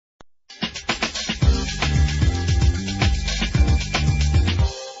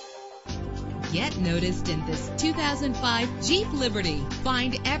noticed in this 2005 Jeep Liberty.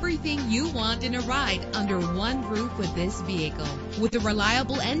 Find everything you want in a ride under one roof with this vehicle. With a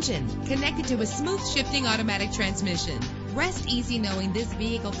reliable engine connected to a smooth shifting automatic transmission. Rest easy knowing this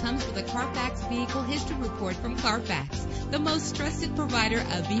vehicle comes with a Carfax Vehicle History Report from Carfax, the most trusted provider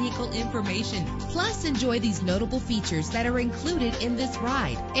of vehicle information. Plus, enjoy these notable features that are included in this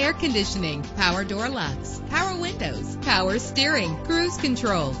ride: air conditioning, power door locks, power windows, power steering, cruise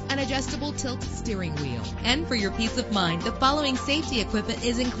control, an adjustable tilt steering wheel. And for your peace of mind, the following safety equipment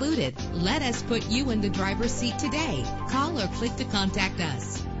is included. Let us put you in the driver's seat today. Call or click to contact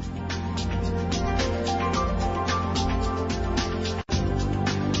us.